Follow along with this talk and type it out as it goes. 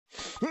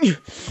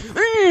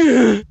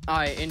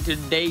Alright, in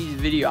today's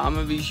video, I'm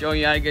gonna be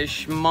showing you how to get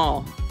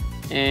small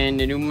in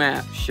the new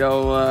map.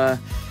 So,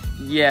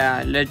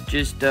 yeah, let's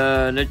just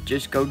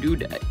go do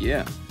that,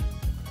 yeah.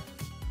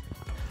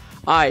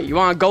 Alright, you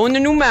wanna go in the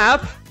new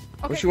map?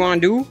 Okay. What you wanna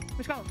do?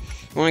 Let's go.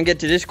 You wanna get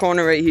to this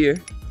corner right here.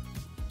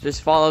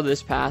 Just follow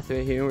this path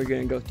right here, we're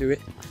gonna go through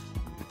it.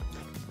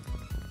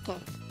 Okay.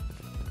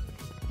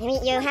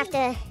 You have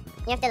to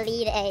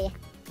lead a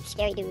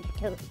scary dude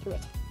to it.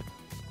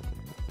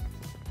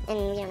 And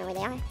we don't know where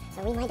they are,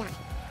 so we might die.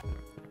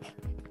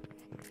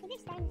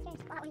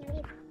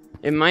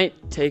 It might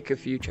take a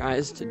few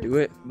tries to do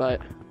it,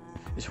 but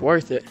it's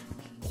worth it.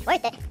 It's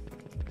worth it.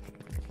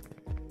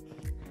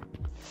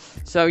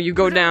 So you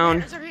go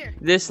down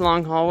this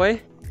long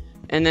hallway,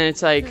 and then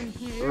it's like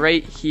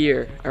right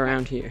here,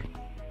 around here.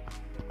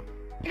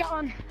 I got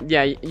one.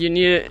 Yeah, you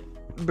need to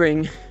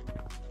bring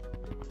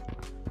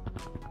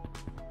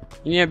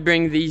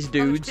these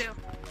dudes.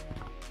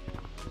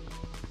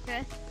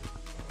 Okay.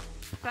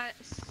 But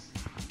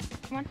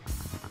come on.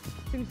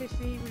 As soon as they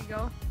see, we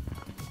go.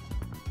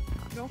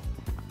 Go.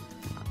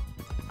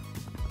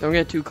 Don't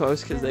get too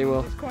close because they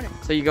will.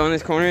 So you go in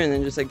this corner and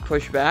then just like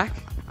push back.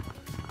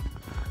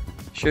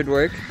 Should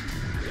work.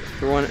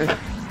 For one.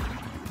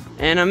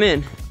 And I'm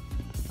in.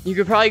 You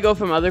could probably go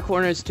from other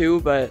corners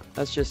too, but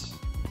that's just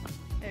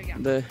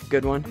the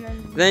good one.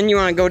 Then you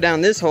want to go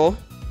down this hole.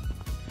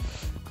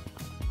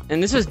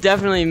 And this was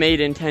definitely made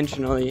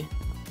intentionally.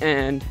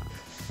 And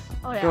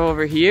go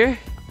over here.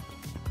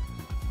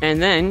 And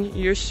then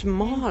you're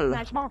small.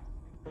 Not small.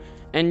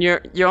 And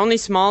you're only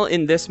small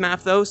in this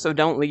map though, so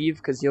don't leave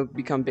because you'll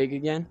become big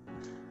again.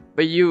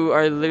 But you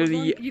are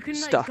literally you can,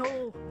 stuck. Like,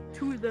 go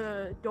to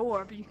the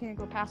door, but you can't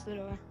go past the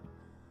door.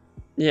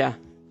 Yeah.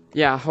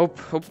 Yeah,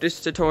 hope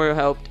this tutorial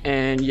helped,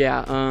 and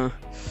yeah,